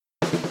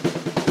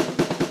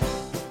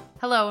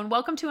Hello, and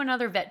welcome to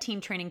another Vet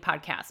Team Training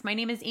podcast. My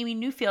name is Amy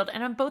Newfield,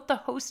 and I'm both the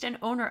host and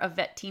owner of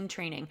Vet Team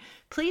Training.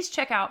 Please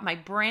check out my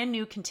brand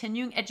new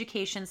continuing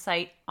education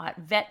site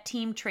at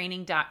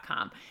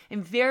vetteamtraining.com.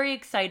 I'm very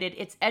excited.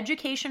 It's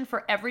education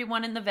for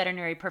everyone in the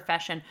veterinary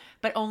profession,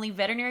 but only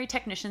veterinary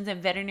technicians and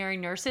veterinary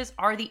nurses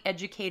are the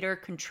educator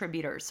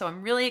contributors. So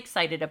I'm really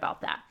excited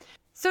about that.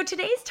 So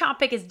today's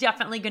topic is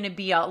definitely going to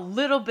be a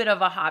little bit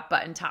of a hot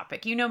button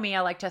topic. You know me,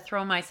 I like to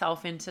throw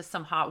myself into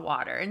some hot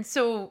water. And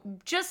so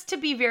just to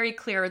be very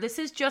clear, this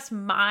is just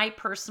my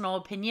personal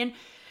opinion.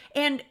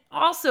 And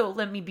also,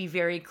 let me be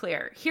very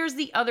clear. Here's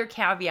the other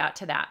caveat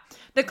to that.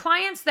 The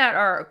clients that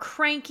are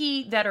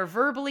cranky, that are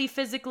verbally,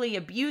 physically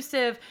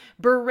abusive,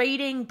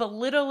 berating,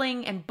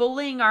 belittling, and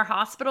bullying our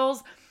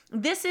hospitals,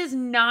 this is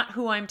not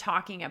who I'm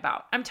talking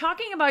about. I'm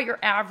talking about your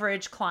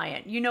average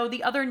client. You know,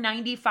 the other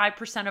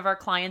 95% of our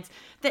clients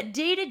that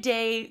day to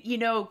day,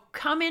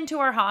 come into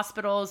our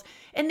hospitals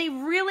and they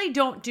really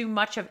don't do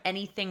much of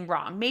anything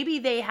wrong. Maybe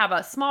they have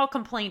a small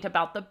complaint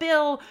about the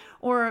bill,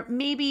 or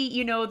maybe,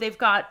 they've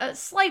got a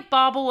slight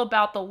bobble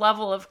about the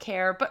level of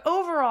care, but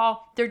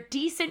overall, they're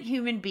decent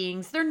human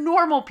beings. They're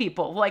normal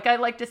people, like I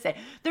like to say.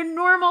 They're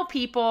normal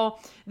people.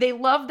 They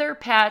love their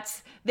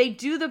pets. They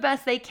do the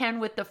best they can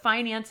with the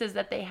finances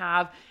that they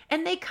have,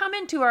 and they come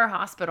into our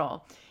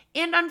hospital.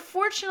 And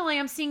unfortunately,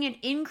 I'm seeing an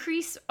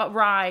increased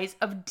rise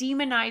of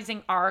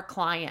demonizing our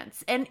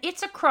clients, and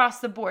it's across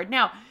the board.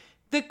 Now,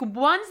 the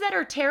ones that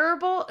are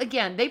terrible,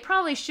 again, they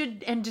probably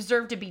should and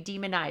deserve to be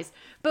demonized.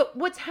 But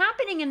what's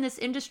happening in this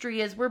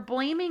industry is we're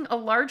blaming a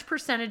large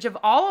percentage of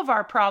all of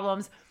our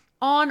problems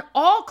on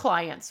all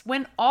clients,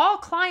 when all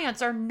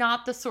clients are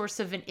not the source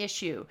of an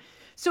issue.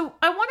 So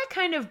I want to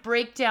kind of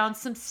break down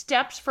some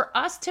steps for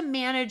us to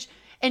manage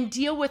and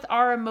deal with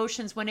our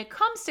emotions when it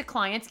comes to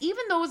clients,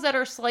 even those that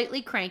are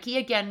slightly cranky.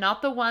 Again,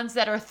 not the ones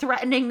that are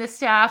threatening the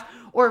staff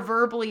or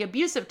verbally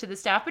abusive to the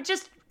staff, but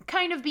just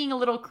kind of being a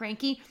little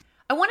cranky.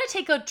 I want to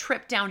take a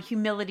trip down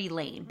humility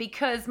lane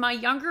because my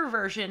younger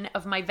version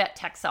of my vet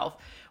tech self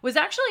was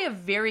actually a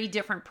very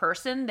different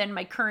person than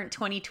my current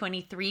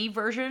 2023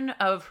 version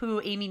of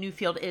who Amy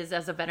Newfield is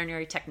as a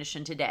veterinary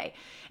technician today.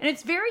 And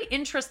it's very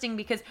interesting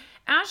because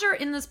as you're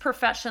in this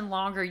profession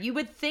longer, you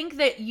would think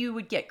that you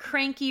would get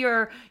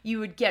crankier, you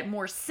would get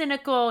more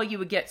cynical, you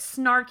would get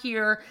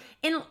snarkier.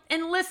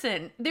 And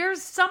listen,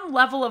 there's some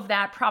level of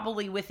that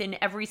probably within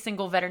every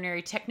single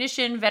veterinary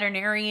technician,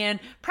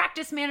 veterinarian,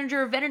 practice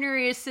manager,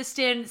 veterinary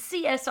assistant,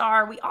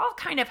 CSR. We all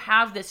kind of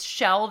have this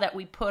shell that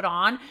we put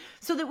on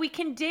so that we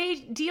can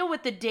deal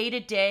with the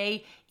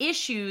day-to-day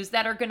issues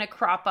that are going to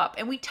crop up.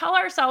 And we tell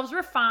ourselves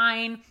we're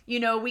fine.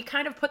 We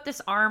kind of put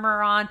this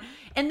armor on.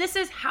 And this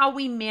is how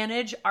we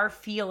manage our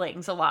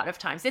feelings a lot of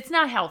times. It's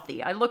not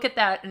healthy. I look at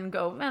that and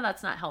go,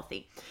 that's not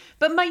healthy.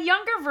 But my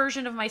younger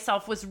version of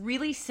myself was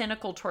really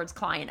cynical towards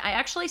client. I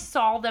actually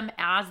saw them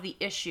as the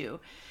issue.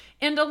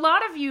 And a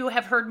lot of you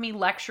have heard me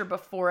lecture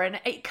before, and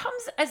it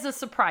comes as a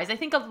surprise. I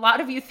think a lot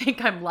of you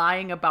think I'm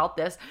lying about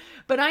this,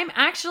 but I'm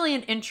actually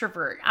an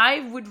introvert. I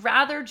would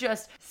rather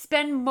just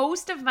spend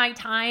most of my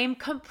time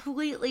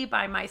completely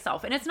by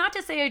myself. And it's not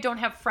to say I don't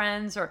have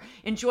friends or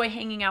enjoy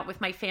hanging out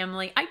with my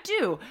family. I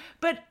do,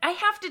 but I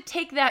have to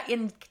take that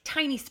in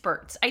tiny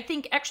spurts. I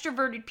think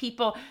extroverted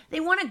people, they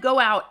want to go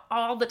out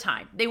all the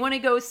time. They want to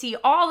go see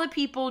all the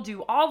people,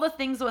 do all the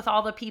things with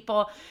all the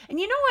people.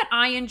 And you know what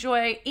I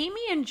enjoy?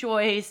 Amy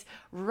enjoys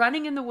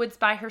running in the woods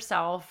by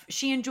herself.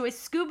 She enjoys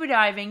scuba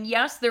diving.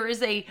 Yes, there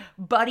is a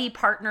buddy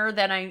partner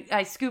that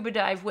I scuba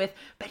dive with,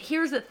 but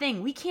here's the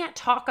thing, we can't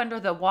talk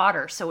under the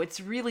water, so it's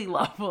really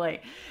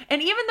lovely.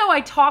 And even though I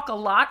talk a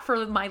lot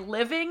for my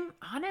living,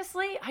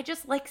 honestly, I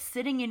just like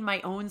sitting in my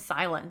own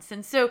silence.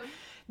 And so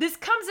this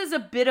comes as a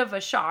bit of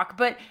a shock,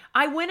 but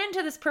I went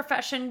into this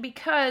profession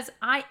because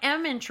I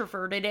am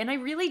introverted and I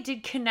really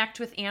did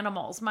connect with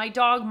animals. My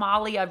dog,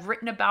 Molly, I've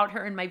written about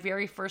her in my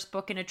very first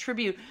book and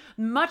attribute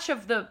much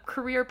of the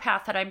career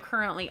path that I'm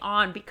currently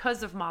on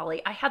because of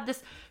Molly. I had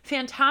this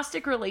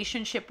fantastic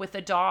relationship with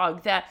a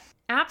dog that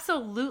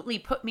absolutely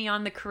put me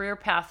on the career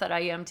path that I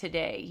am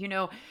today.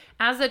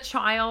 As a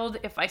child,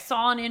 if I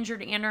saw an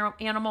injured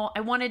animal,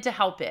 I wanted to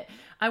help it.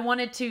 I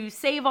wanted to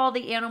save all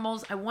the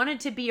animals. I wanted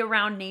to be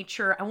around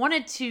nature. I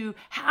wanted to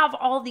have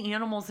all the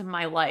animals in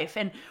my life.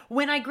 And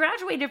when I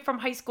graduated from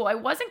high school, I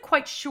wasn't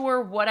quite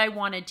sure what I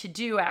wanted to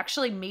do. I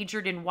actually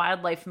majored in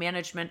wildlife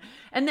management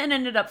and then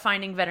ended up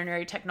finding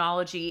veterinary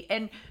technology.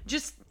 And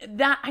just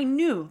that, I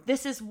knew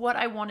this is what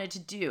I wanted to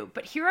do.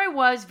 But here I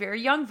was,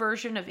 very young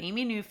version of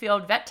Amy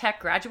Newfield, vet tech,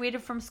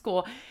 graduated from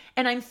school,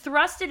 and I'm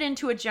thrusted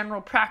into a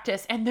general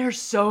practice, and there's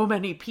so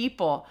many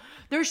people.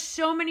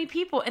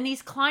 And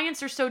these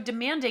clients are so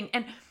demanding.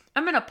 And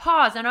I'm going to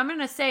pause and I'm going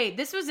to say,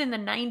 this was in the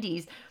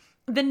 90s.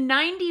 The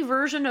 90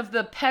 version of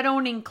the pet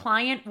owning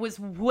client was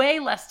way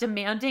less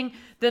demanding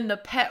than the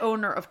pet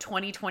owner of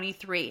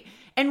 2023.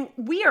 And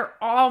we are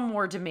all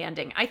more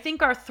demanding. I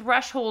think our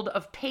threshold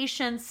of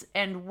patience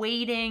and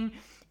waiting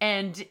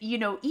and,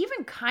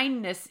 even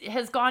kindness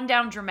has gone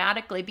down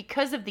dramatically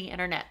because of the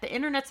internet. The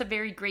internet's a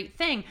very great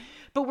thing,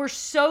 but we're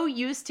so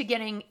used to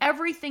getting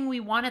everything we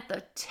want at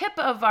the tip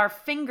of our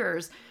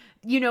fingers.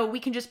 We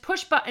can just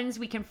push buttons,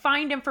 we can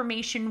find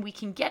information, we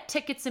can get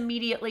tickets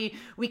immediately,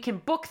 we can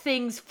book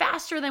things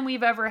faster than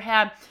we've ever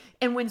had.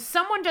 And when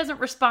someone doesn't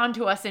respond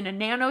to us in a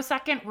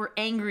nanosecond, we're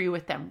angry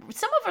with them.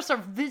 Some of us are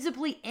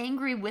visibly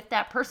angry with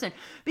that person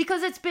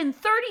because it's been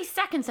 30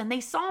 seconds and they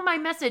saw my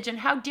message and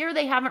how dare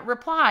they haven't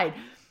replied.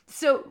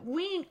 So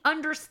we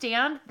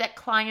understand that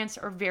clients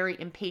are very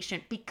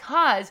impatient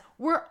because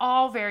we're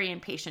all very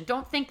impatient.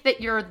 Don't think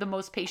that you're the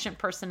most patient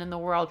person in the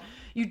world.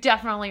 You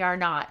definitely are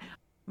not.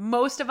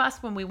 Most of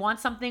us, when we want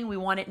something, we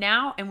want it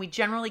now, and we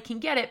generally can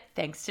get it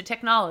thanks to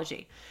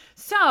technology.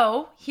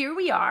 So here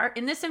we are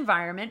in this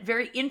environment,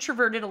 very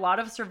introverted. A lot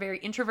of us are very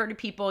introverted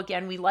people.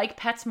 Again, we like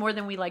pets more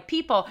than we like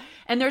people,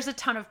 and there's a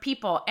ton of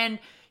people. And,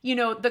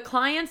 the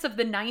clients of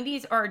the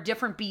 90s are a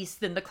different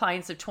beast than the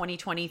clients of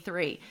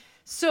 2023.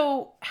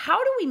 So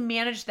how do we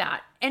manage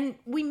that? And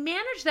we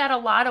manage that a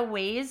lot of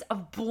ways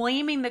of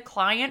blaming the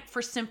client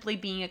for simply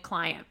being a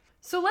client.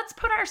 So let's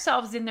put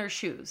ourselves in their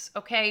shoes,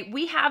 okay?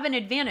 We have an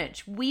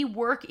advantage. We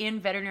work in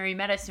veterinary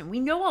medicine.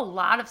 We know a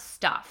lot of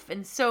stuff.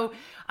 And so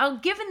I'll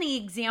give the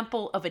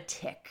example of a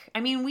tick.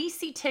 We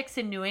see ticks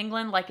in New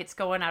England like it's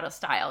going out of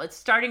style. It's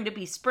starting to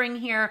be spring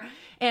here,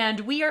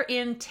 and we are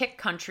in tick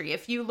country.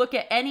 If you look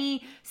at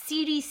any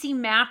CDC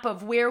map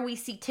of where we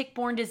see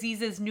tick-borne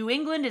diseases, New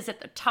England is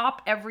at the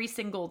top every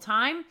single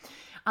time.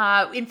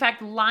 In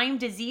fact, Lyme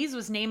disease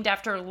was named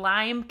after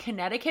Lyme,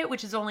 Connecticut,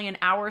 which is only an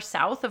hour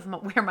south of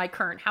where my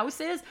current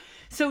house is.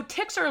 So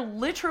ticks are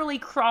literally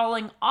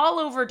crawling all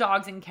over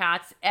dogs and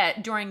cats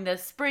during the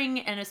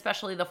spring and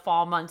especially the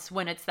fall months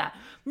when it's that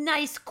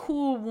nice,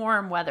 cool,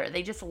 warm weather.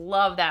 They just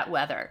love that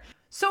weather.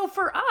 So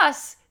for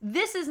us,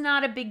 this is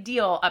not a big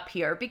deal up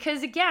here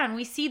because, again,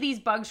 we see these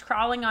bugs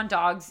crawling on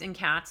dogs and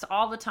cats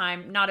all the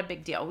time. Not a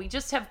big deal. We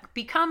just have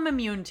become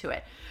immune to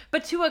it.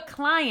 But to a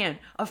client,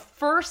 a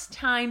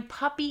first-time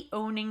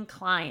puppy-owning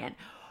client,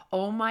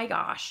 oh my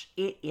gosh,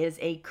 it is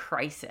a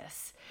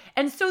crisis.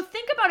 And so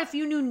think about if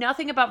you knew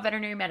nothing about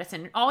veterinary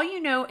medicine. All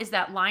you know is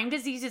that Lyme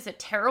disease is a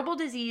terrible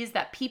disease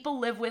that people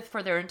live with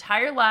for their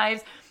entire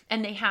lives.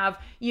 And they have,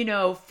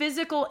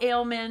 physical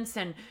ailments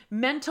and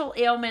mental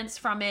ailments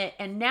from it.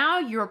 And now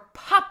your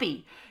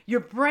puppy, your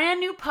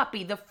brand new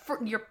puppy,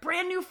 your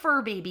brand new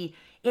fur baby,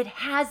 it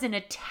has an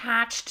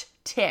attached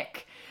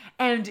tick.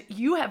 And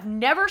you have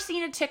never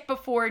seen a tick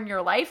before in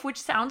your life, which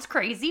sounds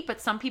crazy,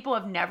 but some people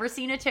have never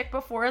seen a tick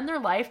before in their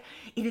life.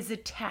 It is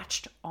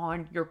attached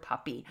on your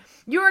puppy.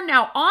 You're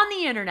now on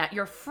the internet.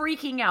 You're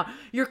freaking out.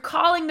 You're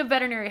calling the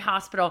veterinary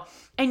hospital,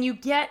 and you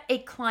get a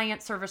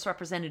client service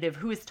representative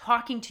who is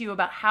talking to you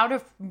about how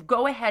to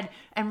go ahead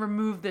and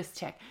remove this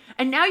tick.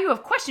 And now you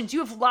have questions.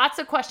 You have lots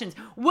of questions.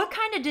 What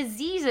kind of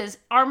diseases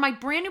are my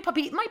brand new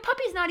puppy? My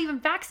puppy's not even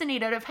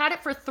vaccinated. I've had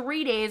it for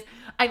 3 days.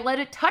 I let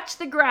it touch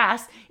the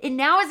grass. It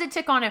now has a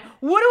tick on it.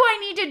 What do I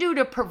need to do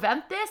to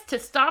prevent this, to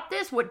stop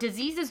this? What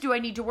diseases do I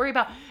need to worry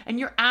about? And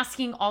you're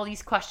asking all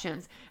these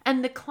questions.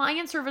 And the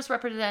client service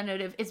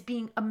representative is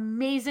being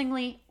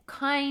amazingly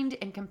kind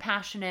and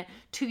compassionate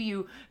to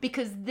you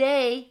because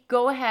they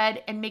go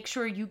ahead and make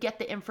sure you get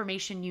the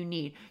information you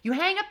need. You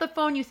hang up the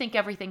phone, you think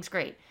everything's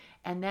great.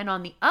 And then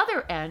on the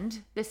other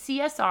end, the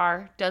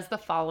CSR does the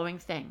following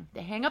thing.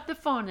 They hang up the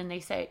phone and they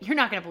say, you're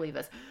not going to believe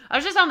this. I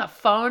was just on the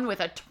phone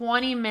with a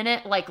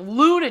 20-minute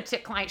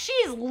lunatic client.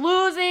 She's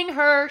losing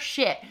her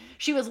shit.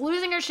 She was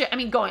losing her shit.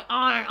 Going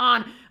on and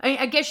on.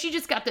 I guess she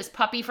just got this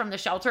puppy from the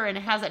shelter and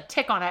it has a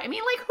tick on it.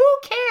 Who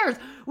cares?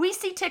 We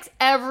see ticks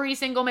every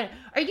single minute.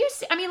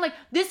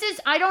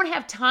 I don't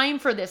have time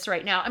for this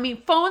right now.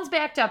 Phone's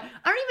backed up.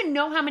 I don't even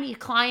know how many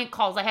client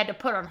calls I had to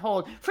put on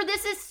hold for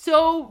this. Is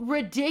so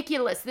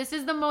ridiculous. This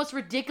is the most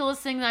ridiculous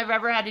thing that I've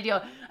ever had to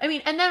deal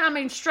with. And then I'm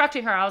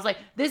instructing her. I was like,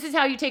 this is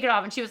how you take it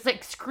off. And she was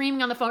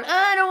screaming on the phone,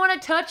 I don't want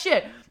to touch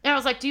it. And I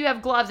was like, do you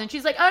have gloves? And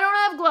she's like, I don't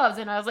have gloves.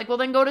 And I was like, well,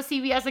 then go to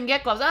CVS and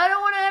get gloves. I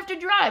don't want to have to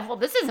drive. Well,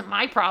 this isn't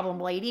my problem,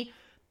 lady.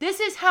 This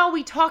is how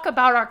we talk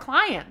about our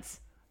clients.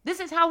 This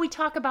is how we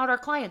talk about our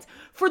clients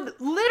for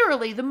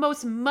literally the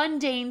most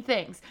mundane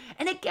things.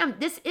 And again,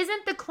 this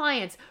isn't the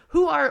clients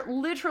who are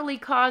literally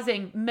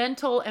causing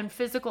mental and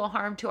physical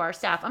harm to our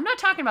staff. I'm not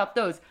talking about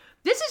those.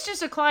 This is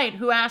just a client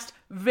who asked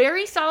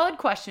very solid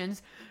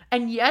questions.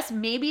 And yes,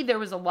 maybe there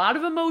was a lot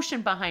of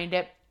emotion behind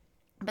it,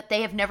 but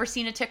they have never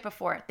seen a tick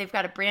before. They've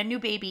got a brand new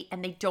baby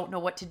and they don't know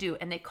what to do.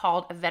 And they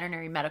called a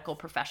veterinary medical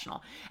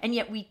professional. And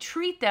yet we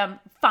treat them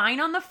fine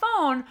on the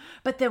phone,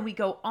 but then we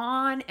go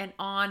on and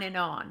on and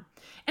on.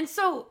 And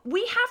so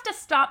we have to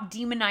stop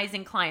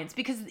demonizing clients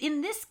because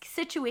in this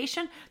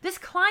situation, this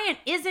client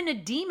isn't a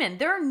demon.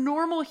 They're a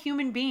normal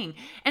human being.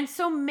 And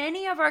so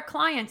many of our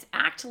clients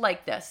act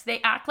like this.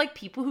 They act like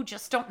people who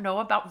just don't know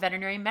about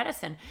veterinary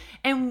medicine.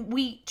 And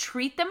we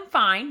treat them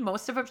fine.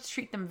 Most of us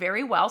treat them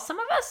very well. Some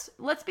of us,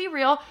 let's be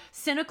real,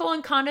 cynical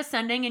and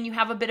condescending, and you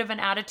have a bit of an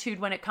attitude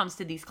when it comes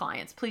to these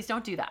clients. Please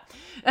don't do that.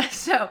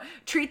 So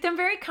treat them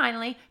very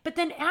kindly. But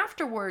then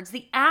afterwards,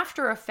 the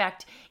after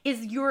effect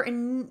is your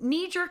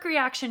knee-jerk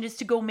reaction is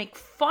to go make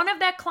fun of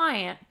that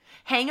client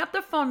Hang up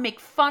the phone, make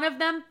fun of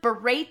them,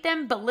 berate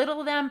them,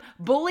 belittle them,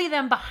 bully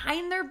them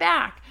behind their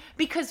back.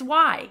 Because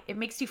why? It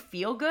makes you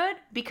feel good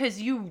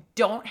because you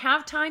don't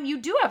have time. You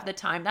do have the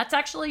time. That's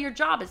actually your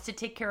job, is to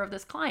take care of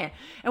this client.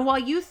 And while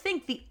you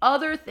think the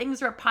other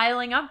things are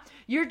piling up,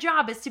 your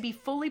job is to be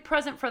fully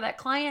present for that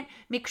client,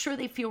 make sure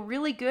they feel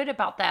really good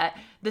about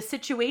the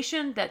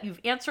situation, that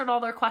you've answered all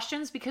their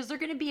questions, because they're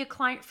going to be a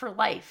client for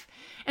life.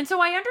 And so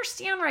I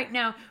understand right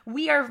now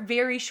we are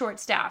very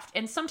short-staffed,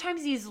 and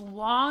sometimes these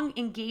long,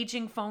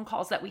 engaging phone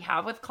calls that we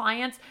have with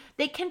clients,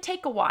 they can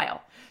take a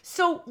while.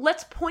 So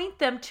let's point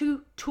them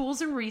to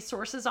tools and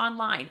resources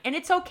online. And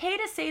it's okay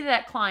to say to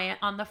that client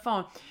on the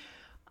phone,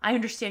 I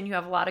understand you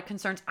have a lot of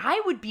concerns.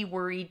 I would be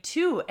worried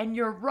too. And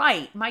you're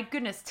right. My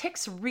goodness,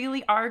 ticks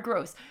really are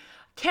gross.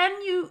 Can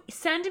you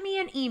send me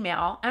an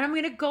email? And I'm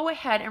going to go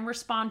ahead and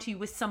respond to you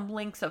with some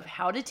links of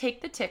how to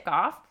take the tick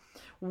off,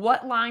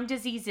 what Lyme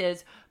disease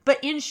is. But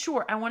in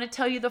short, I want to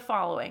tell you the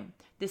following.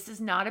 This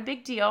is not a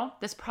big deal.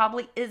 This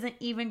probably isn't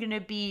even going to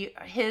be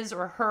his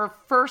or her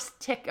first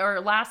tick or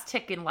last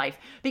tick in life,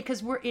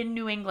 because we're in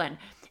New England.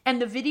 And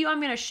the video I'm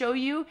going to show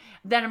you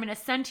that I'm going to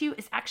send to you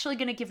is actually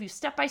going to give you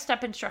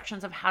step-by-step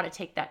instructions of how to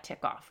take that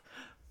tick off.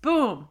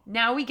 Boom.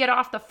 Now we get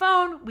off the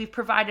phone. We've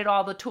provided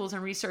all the tools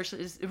and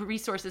resources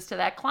to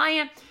that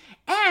client,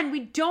 and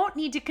we don't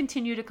need to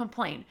continue to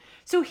complain.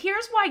 So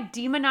here's why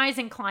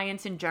demonizing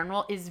clients in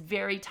general is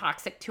very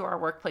toxic to our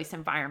workplace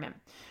environment.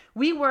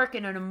 We work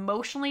in an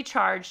emotionally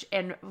charged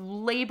and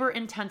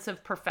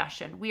labor-intensive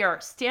profession. We are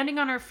standing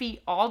on our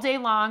feet all day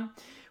long.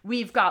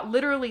 We've got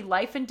literally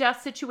life and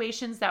death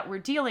situations that we're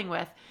dealing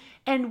with.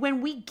 And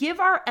when we give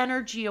our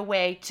energy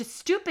away to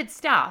stupid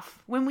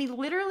stuff, when we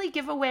literally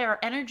give away our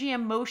energy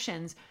and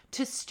emotions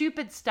to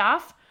stupid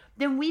stuff,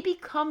 then we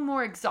become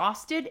more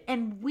exhausted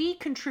and we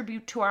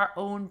contribute to our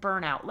own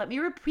burnout. Let me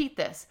repeat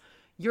this.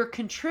 You're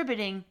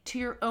contributing to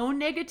your own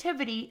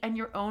negativity and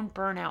your own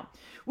burnout.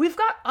 We've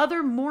got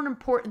other more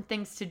important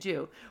things to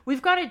do.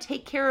 We've got to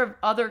take care of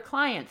other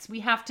clients. We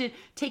have to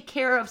take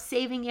care of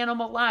saving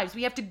animal lives.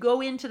 We have to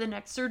go into the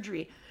next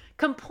surgery.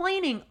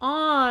 Complaining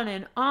on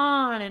and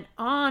on and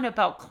on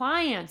about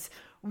clients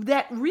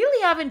that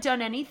really haven't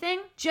done anything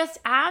just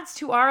adds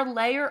to our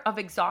layer of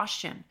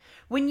exhaustion.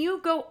 When you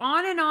go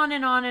on and on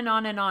and on and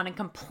on and on and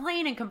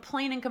complain and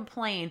complain and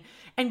complain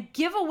and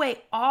give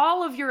away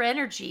all of your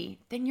energy,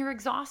 then you're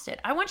exhausted.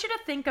 I want you to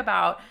think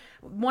about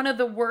one of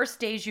the worst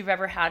days you've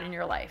ever had in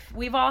your life.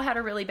 We've all had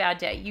a really bad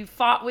day. You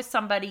fought with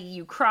somebody,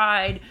 you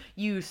cried,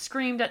 you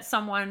screamed at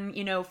someone,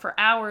 for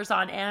hours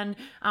on end.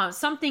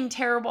 Something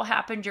terrible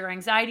happened. Your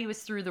anxiety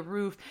was through the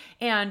roof,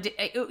 and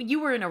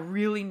you were in a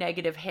really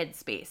negative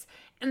headspace.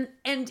 And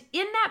in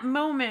that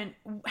moment,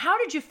 how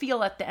did you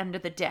feel at the end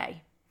of the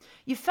day?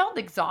 You felt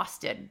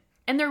exhausted.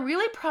 And there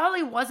really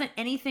probably wasn't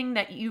anything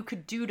that you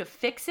could do to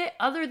fix it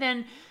other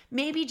than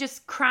maybe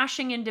just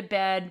crashing into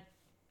bed.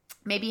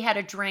 Maybe you had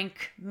a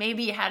drink,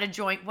 maybe you had a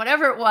joint,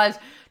 whatever it was.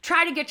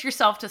 Try to get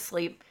yourself to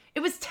sleep.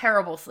 It was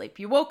terrible sleep.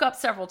 You woke up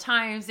several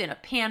times in a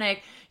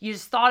panic. You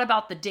just thought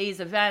about the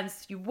day's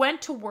events. You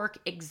went to work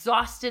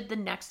exhausted the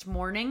next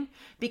morning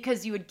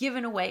because you had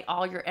given away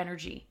all your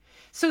energy.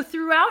 So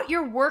throughout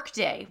your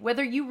workday,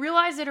 whether you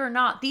realize it or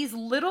not, these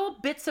little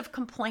bits of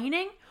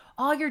complaining,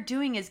 all you're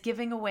doing is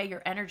giving away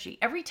your energy.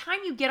 Every time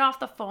you get off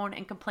the phone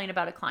and complain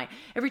about a client,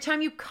 every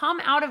time you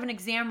come out of an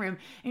exam room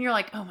and you're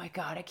like, oh my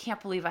God, I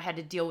can't believe I had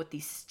to deal with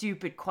these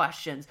stupid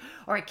questions,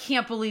 or I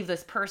can't believe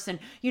this person,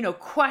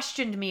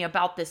 questioned me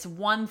about this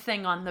one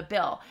thing on the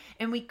bill.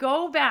 And we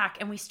go back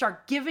and we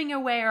start giving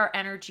away our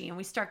energy and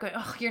we start going,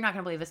 oh, you're not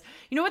going to believe this.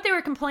 You know what they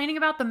were complaining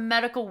about? The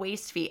medical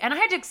waste fee. And I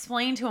had to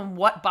explain to him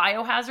what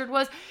biohazard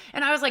was.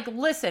 And I was like,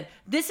 listen,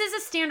 this is a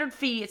standard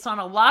fee. It's on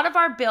a lot of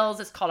our bills.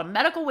 It's called a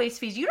medical waste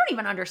fee. You don't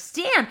even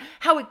understand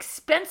how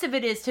expensive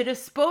it is to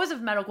dispose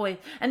of medical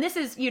waste. And this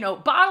is,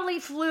 bodily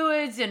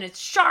fluids, and it's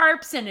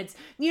sharps, and it's,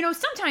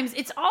 sometimes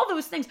it's all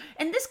those things.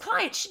 And this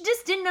client, she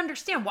just didn't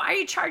understand. Why are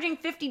you charging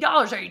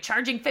 $50? Are you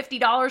charging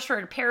 $50 for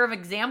a pair of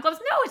exam gloves?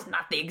 No, it's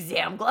not the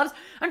exam gloves.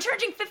 I'm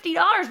charging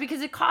 $50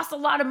 because it costs a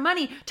lot of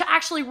money to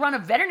actually run a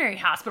veterinary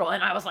hospital.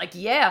 And I was like,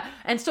 yeah.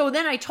 And so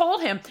then I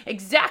told him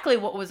exactly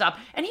what was up.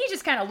 And he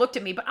just kind of looked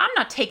at me, but I'm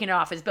not taking it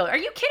off his bill. Are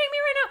you kidding me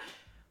right now?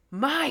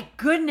 My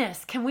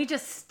goodness, can we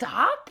just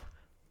stop?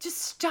 Just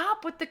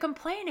stop with the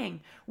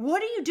complaining.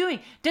 What are you doing?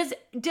 Does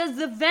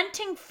the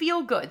venting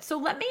feel good? So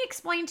let me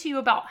explain to you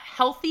about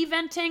healthy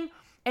venting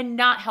and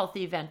not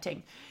healthy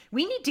venting.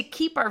 We need to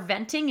keep our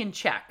venting in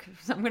check.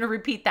 So I'm going to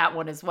repeat that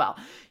one as well.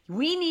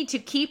 We need to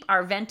keep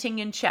our venting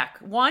in check.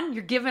 One,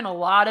 you're giving a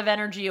lot of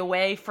energy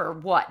away for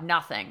what?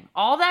 Nothing.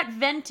 All that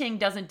venting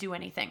doesn't do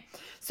anything.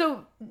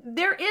 So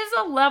there is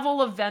a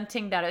level of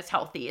venting that is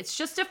healthy. It's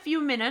just a few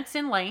minutes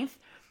in length.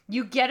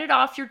 You get it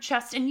off your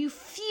chest and you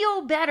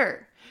feel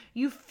better.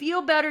 You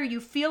feel better. You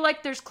feel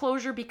like there's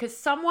closure because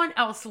someone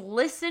else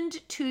listened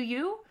to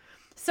you.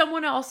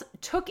 Someone else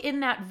took in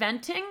that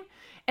venting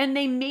and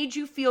they made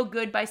you feel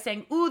good by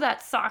saying, ooh,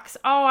 that sucks.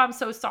 Oh, I'm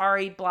so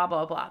sorry, blah,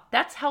 blah, blah.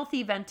 That's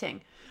healthy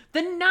venting.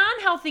 The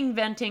non-healthy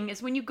venting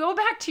is when you go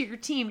back to your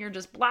team, you're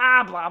just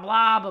blah, blah,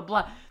 blah, blah,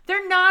 blah.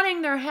 They're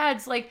nodding their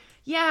heads like,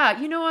 yeah,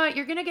 you know what?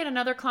 You're going to get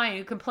another client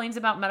who complains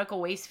about medical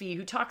waste fee,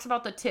 who talks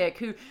about the tick,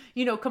 who,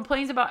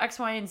 complains about X,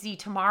 Y, and Z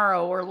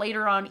tomorrow or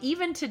later on,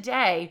 even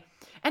today.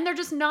 And they're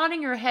just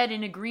nodding your head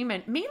in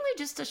agreement, mainly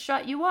just to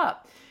shut you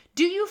up.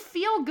 Do you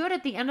feel good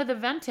at the end of the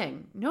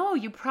venting? No,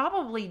 you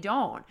probably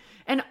don't.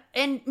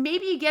 And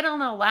maybe you get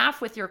on a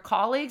laugh with your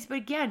colleagues, but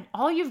again,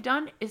 all you've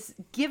done is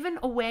given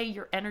away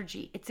your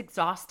energy. It's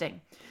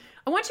exhausting.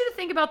 I want you to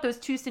think about those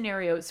two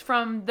scenarios,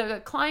 from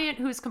the client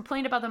who's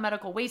complained about the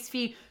medical waste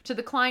fee to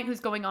the client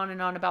who's going on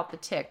and on about the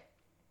tick.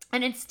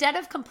 And instead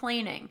of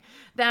complaining,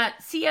 that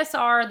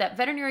CSR, that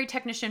veterinary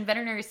technician,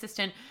 veterinary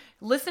assistant,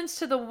 listens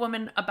to the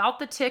woman about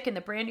the tick and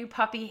the brand new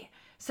puppy,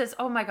 says,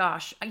 oh my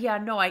gosh, yeah,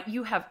 no,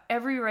 you have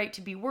every right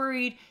to be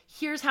worried.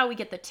 Here's how we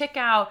get the tick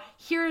out.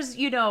 Here's,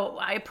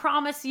 I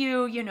promise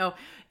you,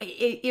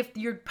 if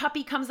your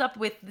puppy comes up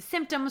with the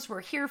symptoms,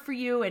 we're here for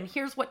you, and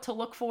here's what to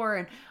look for.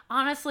 And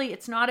honestly,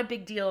 it's not a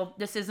big deal.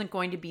 This isn't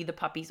going to be the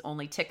puppy's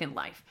only tick in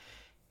life.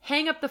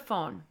 Hang up the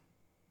phone.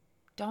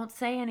 Don't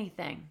say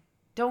anything.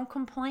 Don't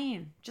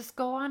complain. Just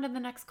go on to the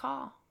next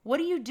call. What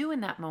do you do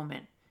in that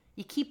moment?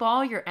 You keep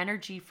all your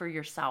energy for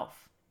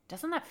yourself.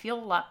 Doesn't that feel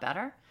a lot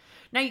better?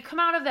 Now you come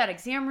out of that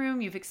exam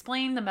room, you've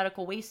explained the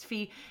medical waste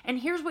fee, and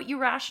here's what you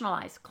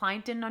rationalize.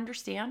 Client didn't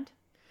understand.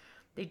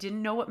 They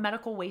didn't know what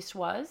medical waste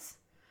was.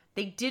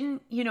 They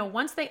didn't,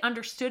 once they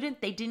understood it,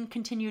 they didn't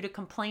continue to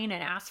complain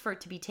and ask for it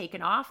to be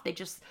taken off. They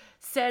just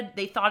said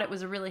they thought it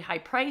was a really high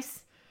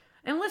price.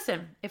 And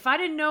listen, if I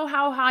didn't know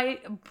how high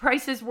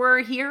prices were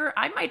here,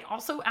 I might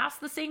also ask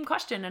the same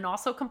question and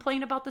also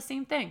complain about the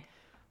same thing.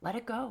 Let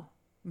it go.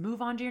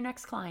 Move on to your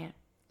next client.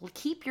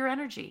 Keep your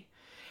energy.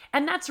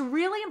 And that's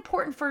really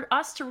important for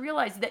us to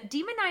realize, that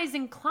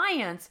demonizing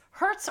clients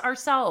hurts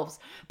ourselves.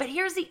 But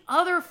here's the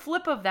other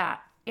flip of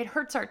that. It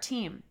hurts our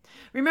team.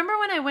 Remember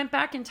when I went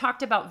back and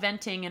talked about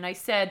venting and I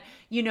said,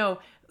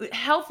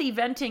 healthy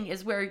venting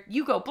is where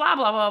you go blah,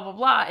 blah, blah, blah,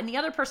 blah. And the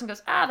other person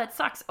goes, that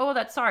sucks. Oh,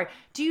 that's sorry.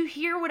 Do you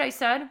hear what I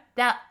said?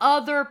 That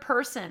other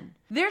person.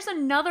 There's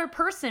another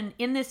person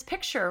in this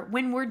picture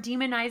when we're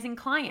demonizing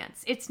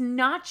clients. It's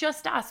not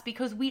just us,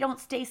 because we don't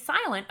stay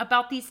silent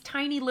about these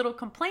tiny little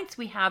complaints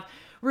we have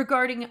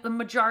regarding the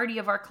majority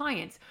of our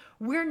clients.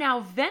 We're now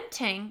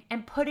venting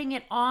and putting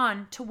it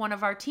on to one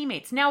of our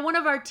teammates. Now, one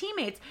of our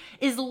teammates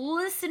is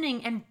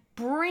listening and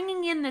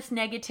bringing in this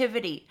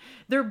negativity.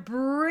 They're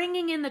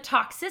bringing in the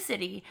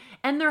toxicity,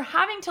 and they're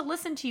having to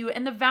listen to you.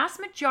 And the vast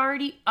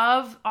majority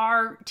of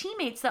our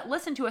teammates that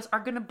listen to us are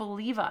going to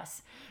believe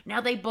us.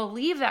 Now, they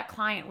believe that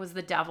client was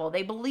the devil.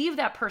 They believe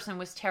that person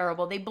was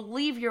terrible. They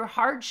believe your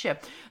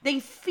hardship. They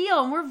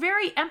feel, and we're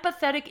very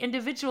empathetic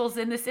individuals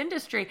in this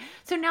industry.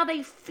 So now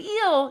they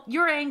feel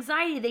your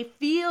anxiety. They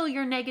feel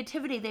your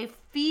negativity. They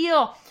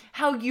feel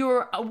how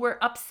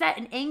were upset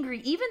and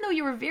angry. Even though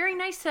you were very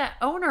nice to that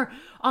owner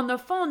on the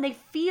phone, they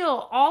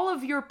feel all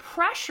of your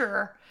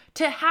pressure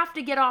to have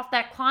to get off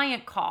that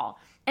client call.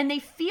 And they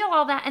feel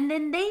all that, and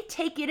then they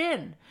take it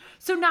in.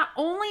 So not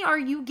only are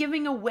you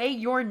giving away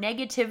your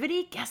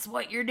negativity, guess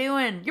what you're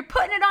doing? You're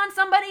putting it on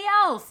somebody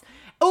else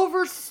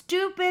over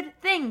stupid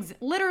things,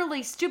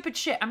 literally stupid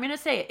shit. I'm going to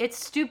say it.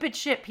 It's stupid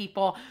shit,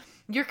 people.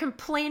 You're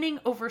complaining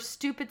over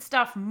stupid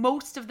stuff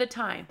most of the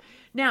time.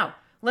 Now,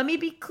 let me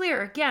be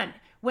clear again.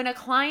 When a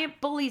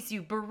client bullies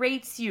you,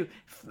 berates you,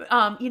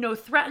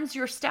 threatens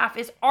your staff,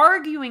 is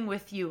arguing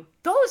with you,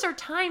 those are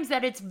times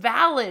that it's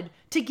valid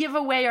to give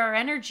away our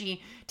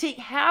energy, to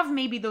have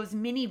maybe those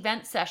mini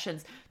vent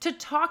sessions, to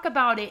talk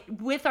about it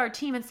with our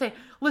team and say,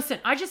 listen,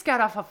 I just got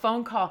off a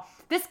phone call.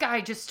 This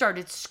guy just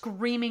started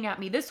screaming at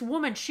me. This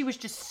woman, she was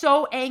just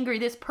so angry.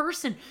 This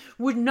person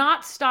would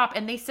not stop.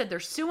 And they said they're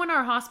suing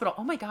our hospital.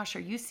 Oh my gosh,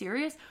 are you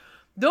serious?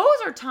 Those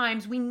are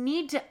times we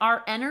need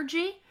our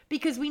energy,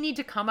 because we need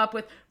to come up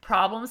with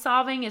problem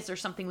solving. Is there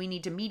something we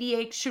need to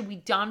mediate? Should we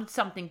done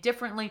something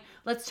differently?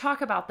 Let's talk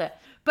about that.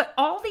 But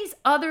all these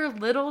other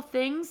little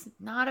things,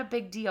 not a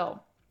big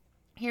deal.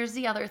 Here's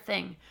the other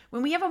thing.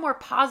 When we have a more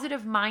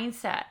positive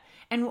mindset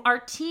and our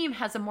team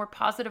has a more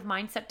positive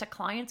mindset to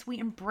clients, we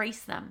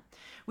embrace them.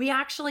 We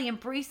actually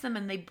embrace them,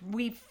 and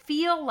we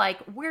feel like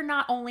we're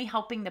not only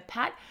helping the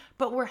pet,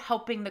 but we're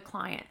helping the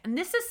client. And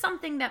this is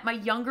something that my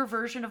younger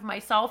version of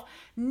myself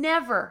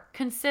never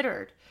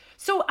considered.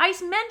 So I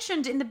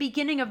mentioned in the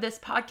beginning of this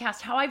podcast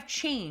how I've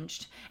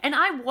changed, and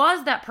I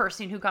was that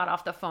person who got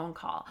off the phone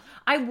call.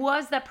 I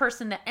was that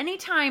person that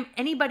anytime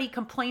anybody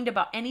complained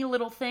about any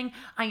little thing,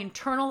 I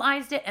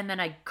internalized it and then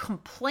I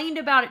complained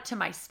about it to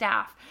my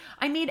staff.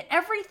 I made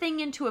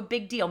everything into a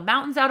big deal.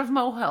 Mountains out of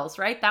molehills,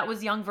 right? That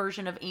was young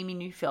version of Amy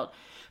Newfield.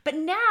 But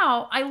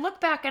now I look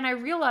back and I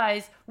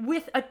realize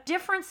with a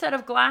different set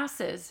of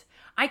glasses,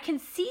 I can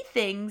see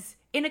things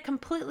in a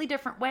completely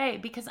different way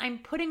because I'm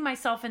putting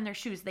myself in their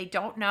shoes. They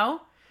don't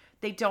know.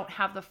 They don't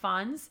have the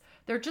funds.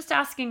 They're just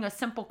asking a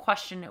simple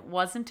question. It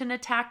wasn't an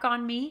attack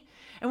on me.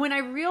 And when I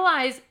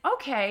realize,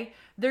 okay,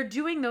 they're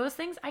doing those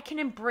things, I can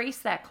embrace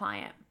that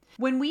client.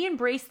 When we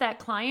embrace that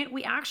client,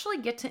 we actually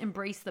get to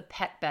embrace the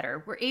pet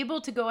better. We're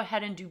able to go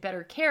ahead and do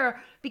better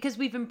care because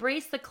we've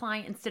embraced the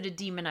client instead of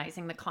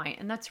demonizing the client.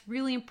 And that's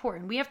really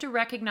important. We have to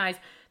recognize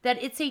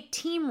that it's a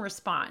team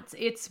response.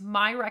 It's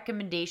my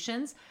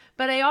recommendations,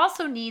 but I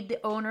also need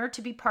the owner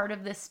to be part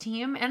of this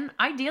team. And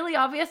ideally,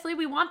 obviously,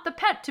 we want the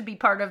pet to be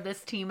part of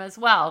this team as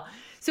well.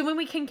 So when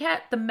we can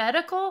get the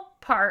medical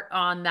part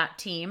on that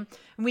team,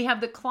 and we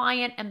have the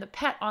client and the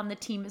pet on the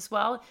team as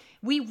well,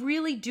 we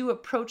really do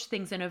approach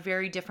things in a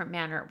very different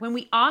manner. When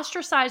we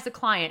ostracize the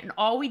client and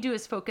all we do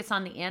is focus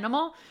on the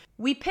animal,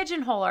 we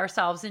pigeonhole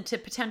ourselves into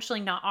potentially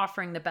not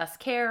offering the best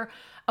care,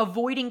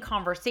 avoiding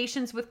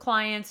conversations with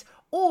clients,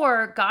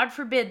 or God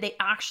forbid, they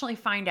actually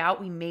find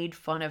out we made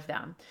fun of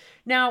them.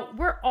 Now,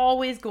 we're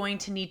always going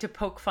to need to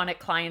poke fun at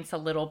clients a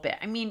little bit.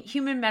 I mean,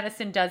 human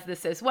medicine does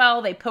this as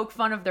well. They poke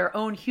fun of their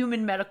own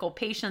human medical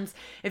patients.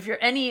 If you're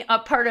a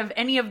part of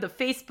any of the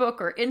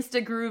Facebook or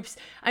Insta groups,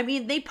 I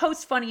mean, they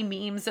post funny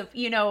memes of,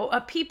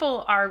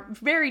 people are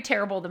very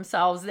terrible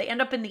themselves. They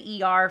end up in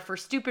the ER for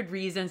stupid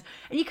reasons.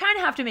 And you kind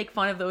of have to make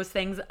fun of those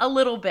things a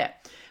little bit.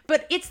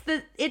 But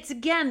it's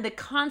again, the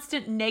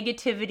constant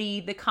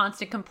negativity, the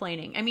constant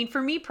complaining. I mean,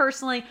 for me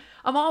personally,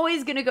 I'm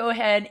always going to go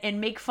ahead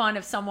and make fun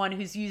of someone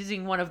who's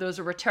using one of those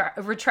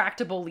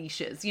retractable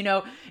leashes.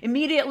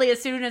 Immediately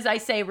as soon as I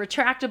say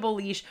retractable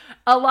leash,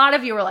 a lot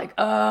of you are like,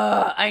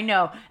 I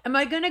know. Am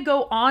I going to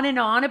go on and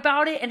on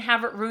about it and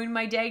have it ruin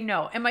my day?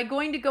 No. Am I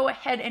going to go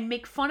ahead and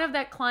make fun of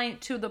that client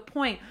to the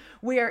point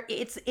where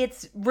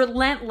it's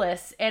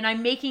relentless and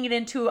I'm making it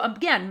into,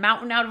 again,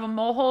 mountain out of a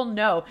molehill?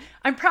 No.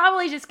 I'm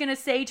probably just going to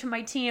say to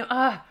my team,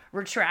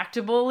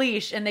 retractable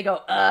leash. And they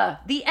go,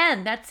 the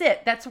end. That's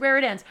it. That's where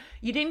it ends.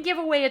 You didn't give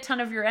away a ton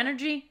of your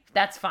energy.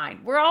 That's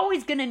fine. We're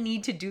always going to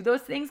need to do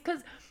those things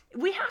because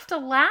we have to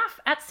laugh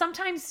at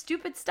sometimes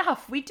stupid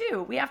stuff. We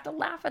do. We have to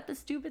laugh at the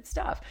stupid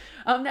stuff.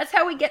 That's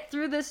how we get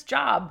through this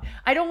job.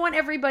 I don't want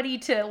everybody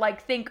to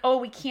think,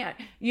 we can't,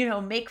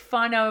 make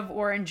fun of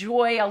or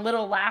enjoy a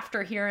little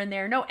laughter here and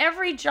there. No,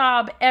 every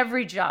job,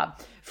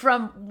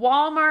 from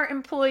Walmart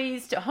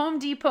employees to Home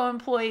Depot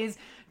employees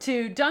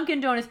to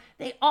Dunkin' Donuts,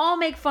 they all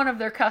make fun of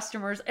their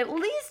customers at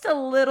least a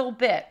little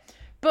bit.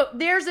 But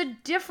there's a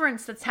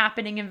difference that's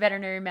happening in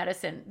veterinary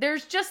medicine.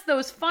 There's just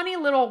those funny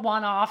little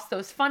one-offs,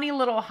 those funny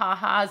little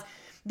ha-has,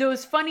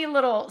 those funny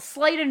little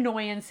slight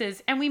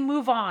annoyances, and we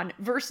move on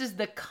versus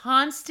the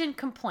constant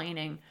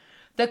complaining,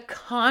 the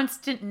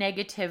constant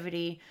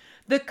negativity,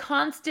 the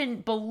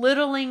constant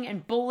belittling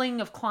and bullying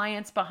of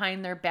clients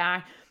behind their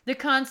back, the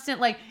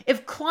constant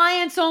if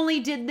clients only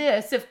did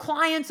this, if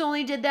clients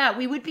only did that,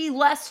 we would be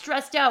less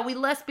stressed out, we'd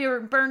less be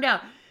burned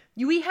out.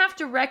 We have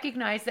to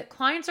recognize that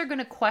clients are going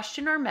to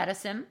question our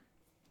medicine.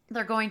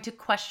 They're going to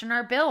question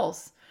our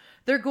bills.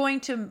 They're going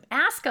to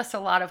ask us a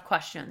lot of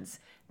questions.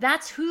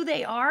 That's who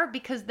they are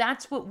because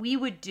that's what we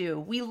would do.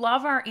 We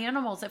love our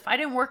animals. If I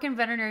didn't work in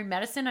veterinary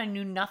medicine, I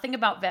knew nothing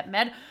about vet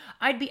med,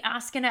 I'd be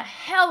asking a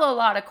hell of a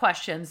lot of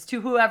questions to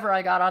whoever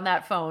I got on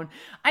that phone.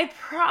 I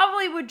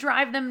probably would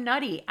drive them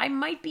nutty. I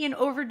might be an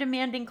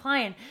over-demanding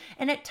client.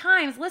 And at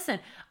times, listen,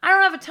 I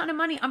don't have a ton of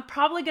money. I'm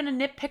probably going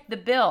to nitpick the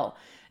bill.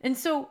 And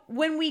so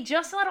when we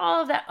just let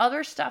all of that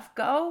other stuff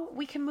go,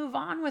 we can move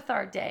on with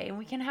our day and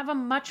we can have a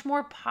much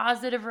more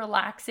positive,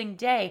 relaxing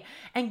day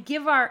and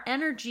give our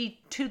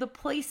energy to the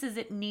places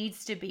it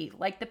needs to be,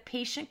 like the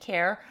patient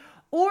care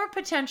or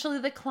potentially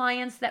the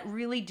clients that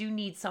really do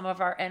need some of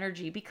our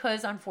energy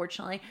because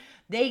unfortunately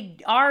they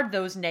are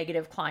those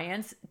negative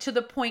clients to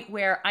the point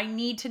where I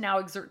need to now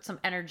exert some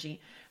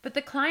energy. But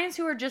the clients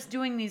who are just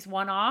doing these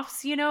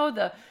one-offs,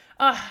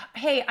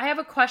 hey, I have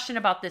a question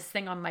about this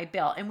thing on my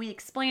bill. And we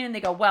explain and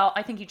they go, well,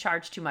 I think you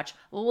charge too much.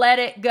 Let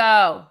it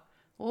go.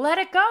 Let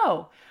it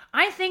go.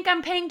 I think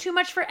I'm paying too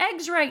much for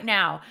eggs right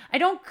now. I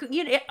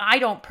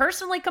don't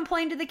personally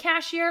complain to the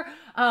cashier,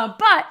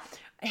 but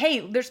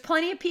hey, there's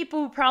plenty of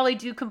people who probably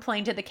do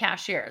complain to the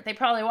cashier. They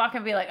probably walk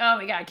and be like, oh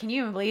my God, can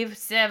you even believe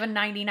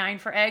 $7.99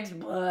 for eggs?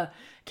 Blah.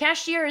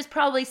 Cashier is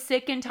probably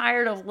sick and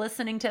tired of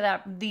listening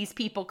to these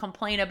people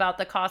complain about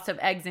the cost of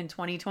eggs in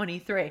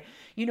 2023.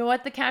 You know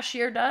what the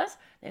cashier does?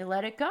 They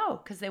let it go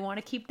because they want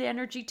to keep the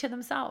energy to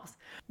themselves.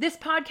 This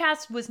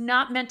podcast was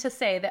not meant to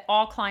say that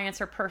all clients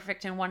are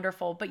perfect and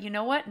wonderful, but you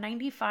know what?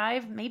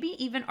 95, maybe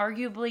even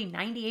arguably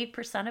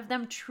 98% of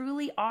them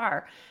truly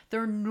are.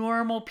 They're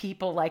normal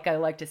people, like I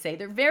like to say.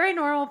 They're very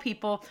normal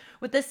people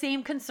with the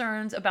same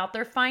concerns about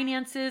their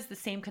finances, the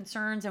same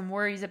concerns and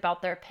worries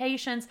about their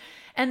patients,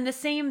 and the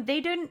same,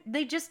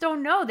 they just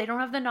don't know. They don't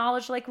have the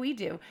knowledge like we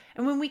do.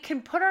 And when we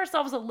can put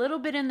ourselves a little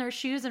bit in their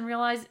shoes and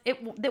realize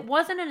it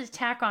wasn't an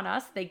attack on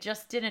us, they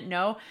just didn't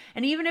know.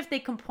 And even if they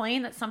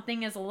complain that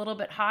something is a little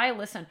bit high,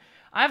 listen,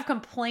 I've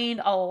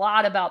complained a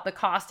lot about the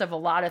cost of a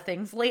lot of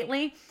things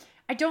lately.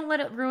 I don't let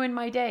it ruin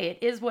my day.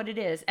 It is what it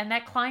is. And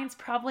that client's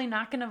probably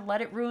not going to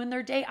let it ruin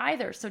their day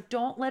either. So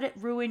don't let it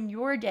ruin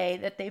your day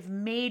that they've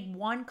made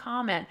one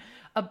comment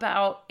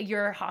about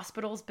your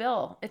hospital's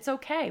bill. It's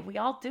okay. We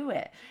all do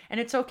it. And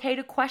it's okay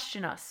to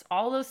question us.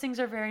 All those things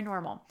are very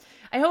normal.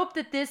 I hope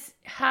that this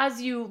has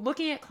you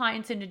looking at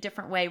clients in a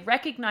different way,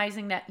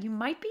 recognizing that you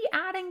might be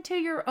adding to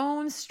your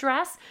own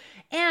stress.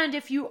 And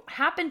if you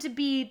happen to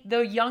be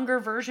the younger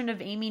version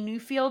of Amy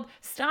Newfield,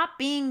 stop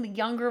being the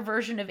younger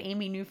version of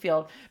Amy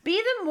Newfield.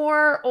 Be the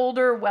more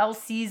older,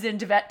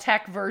 well-seasoned vet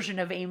tech version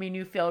of Amy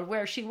Newfield,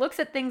 where she looks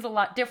at things a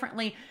lot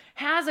differently,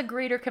 has a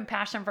greater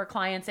compassion for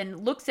clients,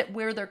 and looks at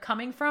where they're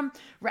coming from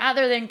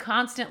rather than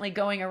constantly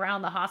going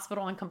around the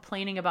hospital and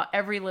complaining about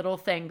every little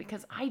thing.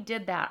 Because I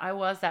did that. I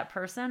was that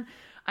person.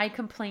 I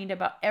complained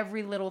about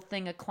every little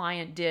thing a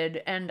client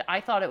did, and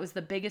I thought it was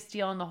the biggest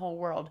deal in the whole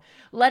world.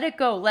 Let it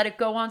go. Let it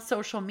go on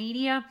social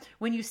media.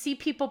 When you see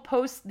people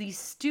post these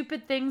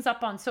stupid things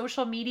up on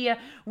social media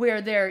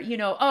where they're,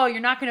 oh,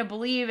 you're not going to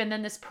believe, and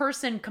then this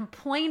person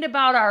complained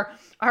about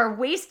our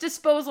waste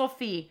disposal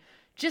fee.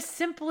 Just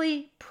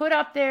simply put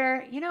up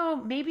there,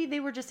 maybe they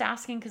were just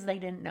asking because they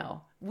didn't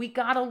know. We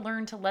got to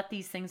learn to let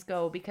these things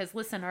go because,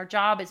 listen, our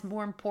job is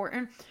more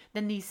important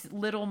than these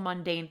little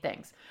mundane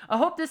things. I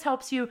hope this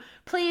helps you.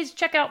 Please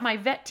check out my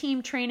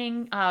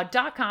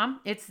vetteamtraining.com.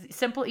 It's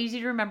simple,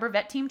 easy to remember,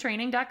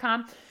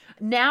 vetteamtraining.com.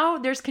 Now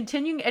there's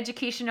continuing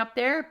education up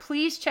there.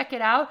 Please check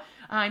it out.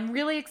 I'm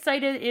really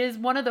excited. It is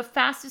one of the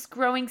fastest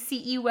growing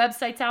CE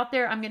websites out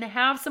there. I'm going to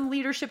have some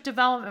leadership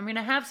development. I'm going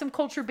to have some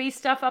culture-based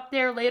stuff up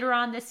there later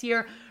on this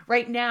year.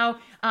 Right now,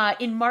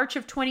 in March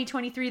of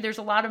 2023, there's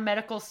a lot of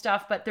medical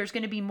stuff, but there's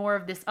going to be more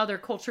of this other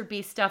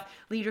culture-based stuff,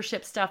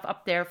 leadership stuff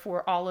up there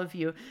for all of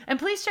you. And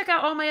please check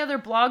out all my other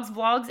blogs,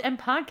 vlogs, and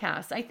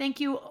podcasts. I thank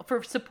you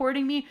for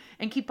supporting me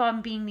and keep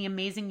on being the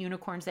amazing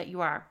unicorns that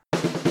you are.